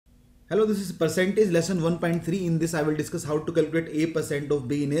Hello, this is percentage lesson 1.3. In this I will discuss how to calculate a% of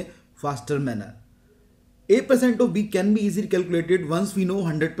b in a faster manner. A% of b can be easily calculated once we know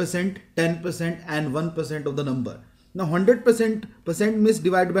 100%, 10% and 1% of the number. Now 100% means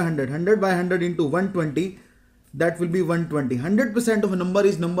divide by 100. 100 by 100 into 120, that will be 120. 100% of a number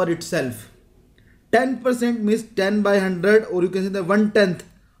is number itself. 10% means 10 by 100, or you can say the 1/10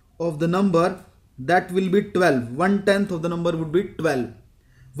 of the number, that will be 12. 1/10 of the number would be 12.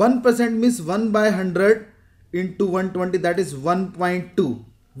 1% means 1 by 100 into 120, that is 1.2.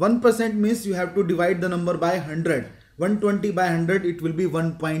 1% means you have to divide the number by 100. 120 by 100, it will be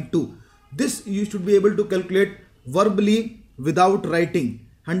 1.2. This you should be able to calculate verbally without writing.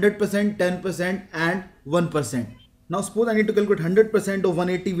 100%, 10% and 1%. Now suppose I need to calculate 100% of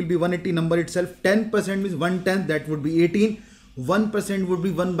 180 will be 180 number itself. 10% means 1/10, that would be 18. 1% would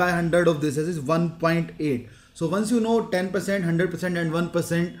be 1 by 100 of this, that is 1.8. So once you know 10%, 100% and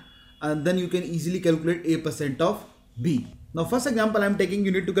 1%, then you can easily calculate a% of b. Now first example I am taking,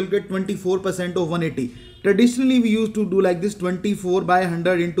 you need to calculate 24% of 180. Traditionally we used to do like this, 24 by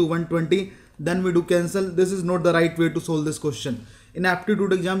 100 into 120, then we do cancel. This is not the right way to solve this question. In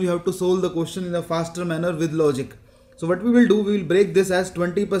aptitude exam you have to solve the question in a faster manner with logic. So what we will do, we will break this as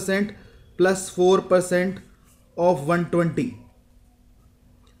 20% plus 4% of 120.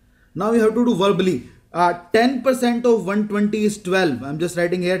 Now you have to do verbally. 10% of 120 is 12. I'm just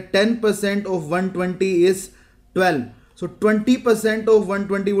writing here 10% of 120 is 12. So 20% of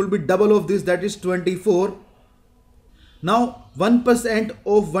 120 will be double of this, that is 24. Now 1%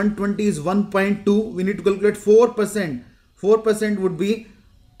 of 120 is 1.2. We need to calculate 4%. 4% would be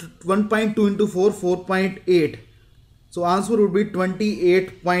 1.2 into 4, 4.8. So answer would be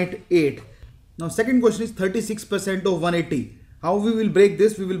 28.8. Now second question is 36% of 180. How we will break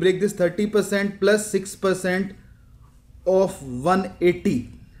this? We will break this 30% plus 6% of 180.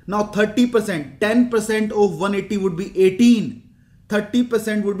 Now 30%, 10% of 180 would be 18.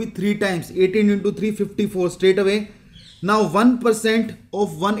 30% would be 3 times. 18 into 3, 54 straight away. Now 1%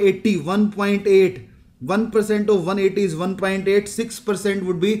 of 180, 1.8. 1% of 180 is 1.8. 6%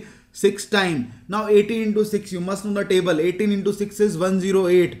 would be 6 times. Now 18 into 6, you must know the table. 18 into 6 is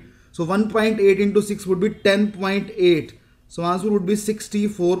 108. So 1.8 into 6 would be 10.8. So answer would be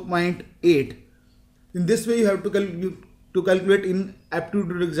 64.8. In this way you have to calculate in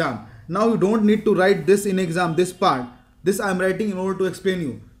aptitude exam. Now you don't need to write this in exam, this part. This I am writing in order to explain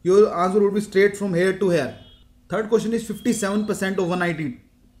you. Your answer would be straight from here to here. Third question is 57% of 190.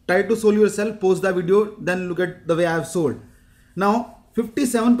 Try to solve yourself, pause the video, then look at the way I have solved. Now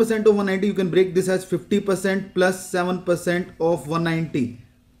 57% of 190, you can break this as 50% plus 7% of 190.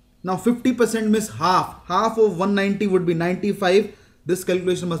 Now 50% means half. Half of 190 would be 95. This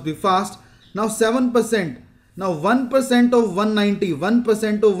calculation must be fast. Now 7%. Now 1% of 190.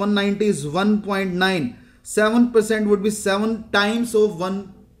 1% of 190 is 1.9. 7% would be 7 times of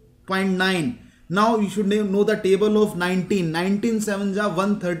 1.9. Now you should know the table of 19. 19 7s are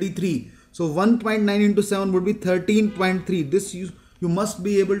 133. So 1.9 into 7 would be 13.3. This you must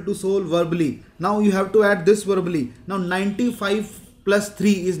be able to solve verbally. Now you have to add this verbally. Now 95 plus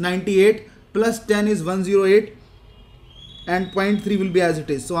 3 is 98, plus 10 is 108, and 0.3 will be as it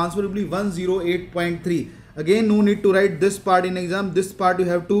is. So answer will be 108.3. Again, no need to write this part in exam. This part you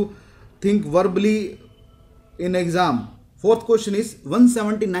have to think verbally in exam. Fourth question is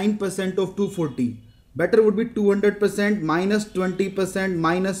 179% of 240. Better would be 200% minus 20%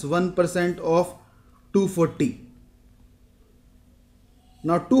 minus 1% of 240.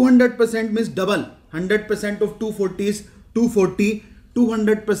 Now 200% means double. 100% of 240 is 240.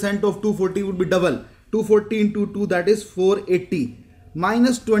 200% of 240 would be double. 240 into 2, that is 480.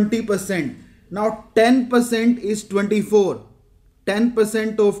 Minus 20%. Now 10% is 24.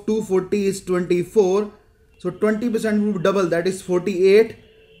 10% of 240 is 24. So 20% would be double, that is 48.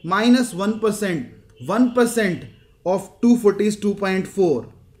 Minus 1%. 1% of 240 is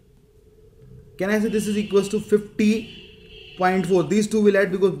 2.4. Can I say this is equals to 50.4? These two will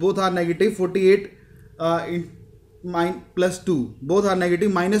add because both are negative. 48 plus 2, both are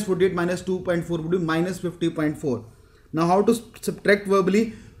negative. Minus 48 minus 2.4 would be minus 50.4. Now how to subtract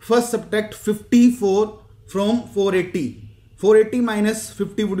verbally? First subtract 54 from 480. 480 minus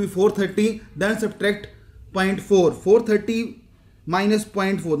 50 would be 430. Then subtract 0.4. 430 minus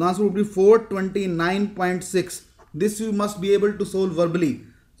 0.4. The answer would be 429.6. This you must be able to solve verbally.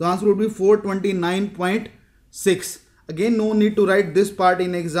 So answer would be 429.6. Again, no need to write this part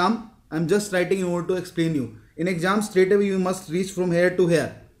in exam. I am just writing in order to explain you. In exam, straight away you must reach from here to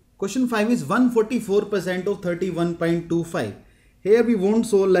here. Question 5 is 144% of 31.25. Here we won't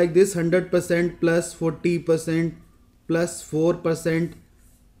solve like this 100% plus 40% plus 4%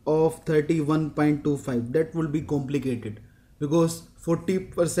 of 31.25. That will be complicated because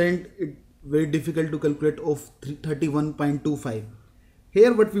 40% it very difficult to calculate of 31.25.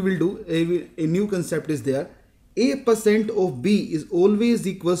 Here what we will do, a new concept is there. A percent of B is always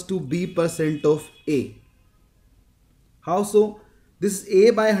equals to B percent of A. How so? This is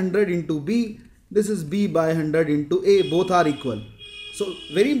A by 100 into B. This is B by 100 into A. Both are equal. So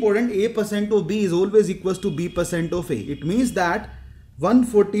very important, A percent of B is always equals to B percent of A. It means that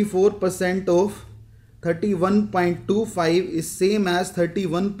 144% of 31.25 is same as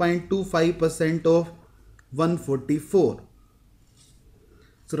 31.25% of 144.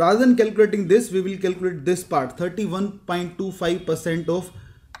 So rather than calculating this, we will calculate this part, 31.25% of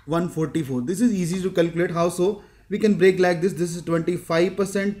 144. This is easy to calculate. How so? We can break like this. This is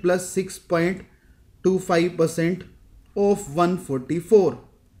 25% plus 6.25% of 144.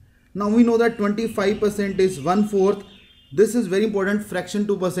 Now we know that 25% is 1/4. This is very important, fraction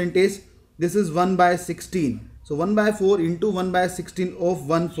to percentage. This is 1 by 16. So 1 by 4 into 1 by 16 of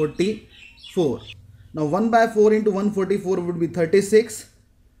 144. Now 1 by 4 into 144 would be 36.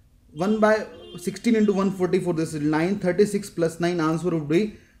 1 by 16 into 144, this is 9. 36 plus 9, answer would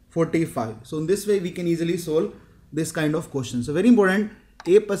be 45. So in this way we can easily solve this kind of question. So very important,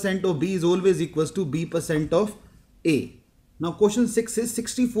 A percent of B is always equals to B percent of A. Now question 6 is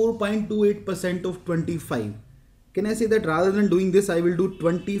 64.28% of 25. Can I say that rather than doing this, I will do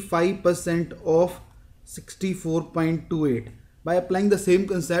 25% of 64.28. By applying the same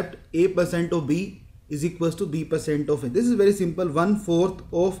concept, A percent of B is equals to B percent of A. This is very simple.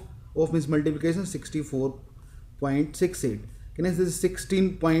 1/4 of means multiplication 64.68. Can I say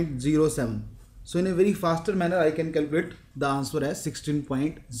 16.07? So in a very faster manner, I can calculate the answer as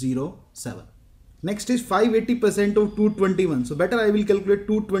 16.07. Next is 580% of 221. So better I will calculate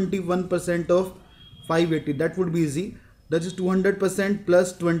 221% of 580. That would be easy. That is 200%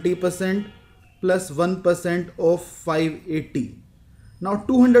 plus 20% plus 1% of 580. Now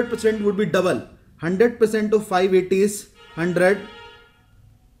 200% would be double. 100% of 580 is 100.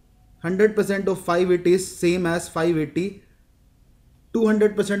 100% of 580 is same as 580.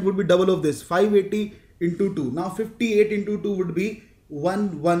 200% would be double of this. 580 into 2. Now 58 into 2 would be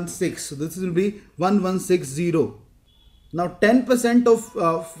 116. So this will be 1160. Now 10% of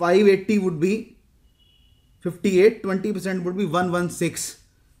 580 would be 58. 20% would be 116.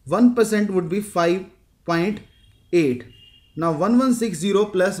 1% would be 5.8. Now 1160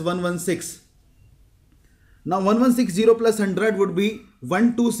 plus 116. Now 1160 plus 100 would be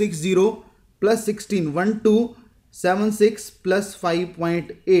 1260 plus 16. 1276 plus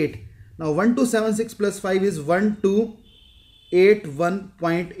 5.8. Now 1276 plus 5 is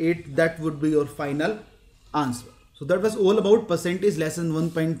 1281.8. That would be your final answer. So that was all about percentage lesson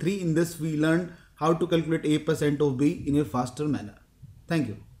 1.3. In this we learned how to calculate A percent of B in a faster manner. Thank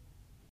you.